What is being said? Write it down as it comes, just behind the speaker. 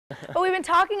But we've been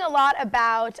talking a lot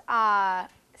about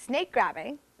snake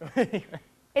grabbing.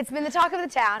 It's been the talk of the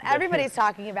town. Everybody's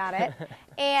talking about it.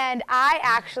 And I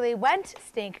actually went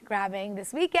snake grabbing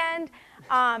this weekend.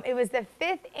 It was the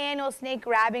 5th annual snake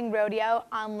grabbing rodeo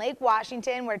on Lake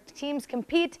Washington, where teams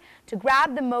compete to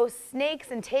grab the most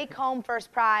snakes and take home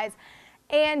first prize.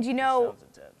 And you know,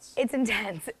 it's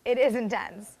intense. It is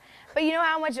intense. But you know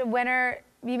how much a winner,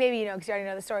 maybe you know because you already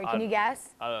know the story. Can you guess?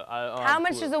 How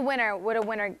much does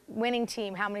winning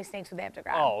team, how many snakes would they have to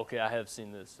grab? Oh, okay, I have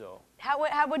seen this. So.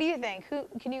 What do you think?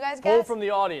 Can you guys guess? Poll from the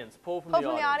audience. Poll from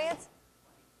the audience.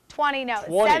 20, no.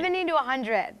 20. 70 to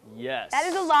 100. Yes. That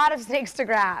is a lot of snakes to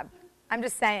grab. I'm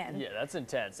just saying. Yeah, that's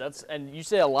intense. And you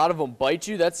say a lot of them bite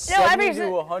you? That's 70 to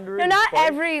 100? No, not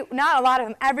a lot of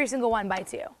them. Every single one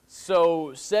bites you.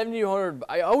 So 70 to 100,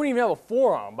 I wouldn't even have a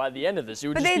forearm by the end of this. It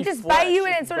would but just they be just flesh bite you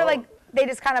and it's sort of bone. like, they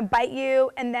just kind of bite you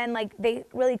and then like they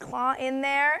really claw in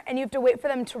there and you have to wait for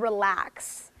them to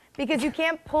relax. Because you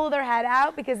can't pull their head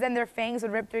out because then their fangs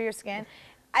would rip through your skin.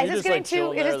 Is this getting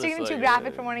too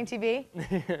graphic for morning TV?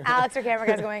 Alex, our camera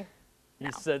guy's going, no.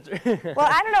 Well,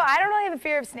 I don't know. I don't really have a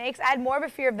fear of snakes. I had more of a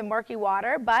fear of the murky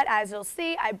water, but as you'll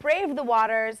see, I braved the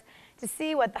waters to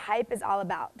see what the hype is all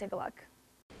about. Take a look.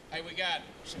 Hey, we got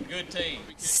some good teams.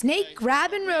 Snake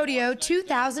Grabbing Rodeo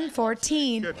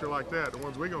 2014. Catcher like that, the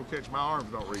ones we're going to catch, my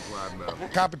arms don't reach wide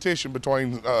enough. Competition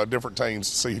between different teams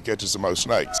to see who catches the most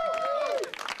snakes.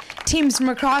 Teams from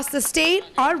across the state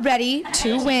are ready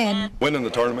to win. Winning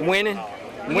the tournament. Winning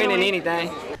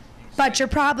anything. But you're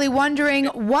probably wondering,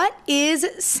 what is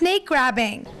snake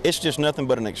grabbing? It's just nothing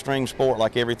but an extreme sport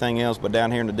like everything else, but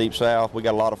down here in the Deep South, we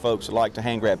got a lot of folks that like to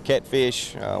hand grab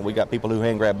catfish. We got people who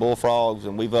hand grab bullfrogs,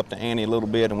 and we've upped the ante a little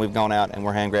bit, and we've gone out and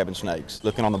we're hand grabbing snakes.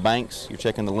 Looking on the banks, you're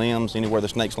checking the limbs, anywhere the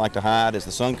snakes like to hide. As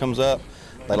the sun comes up,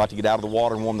 they like to get out of the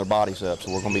water and warm their bodies up.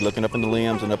 So we're going to be looking up in the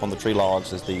limbs and up on the tree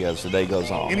logs as the day goes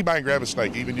on. Anybody can grab a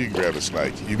snake, even you can grab a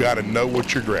snake. You got to know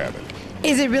what you're grabbing.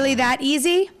 Is it really that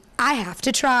easy? I have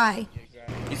to try.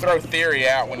 You throw theory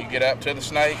out when you get up to the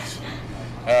snakes.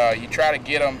 You try to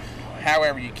get them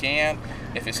however you can.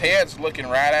 If his head's looking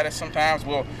right at us, sometimes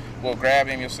we'll grab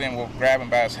him. You'll see him. We'll grab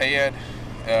him by his head.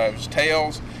 His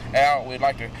tail's out. We'd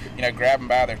like to, grab them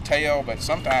by their tail. But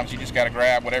sometimes you just got to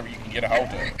grab whatever you can get a hold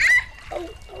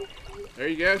of. There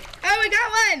you go. Oh, we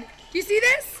got one. You see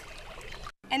this?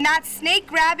 And that's snake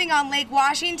grabbing on Lake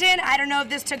Washington. I don't know if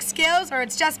this took skills or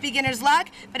it's just beginner's luck,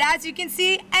 but as you can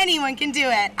see, anyone can do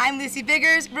it. I'm Lucy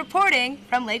Biggers reporting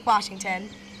from Lake Washington.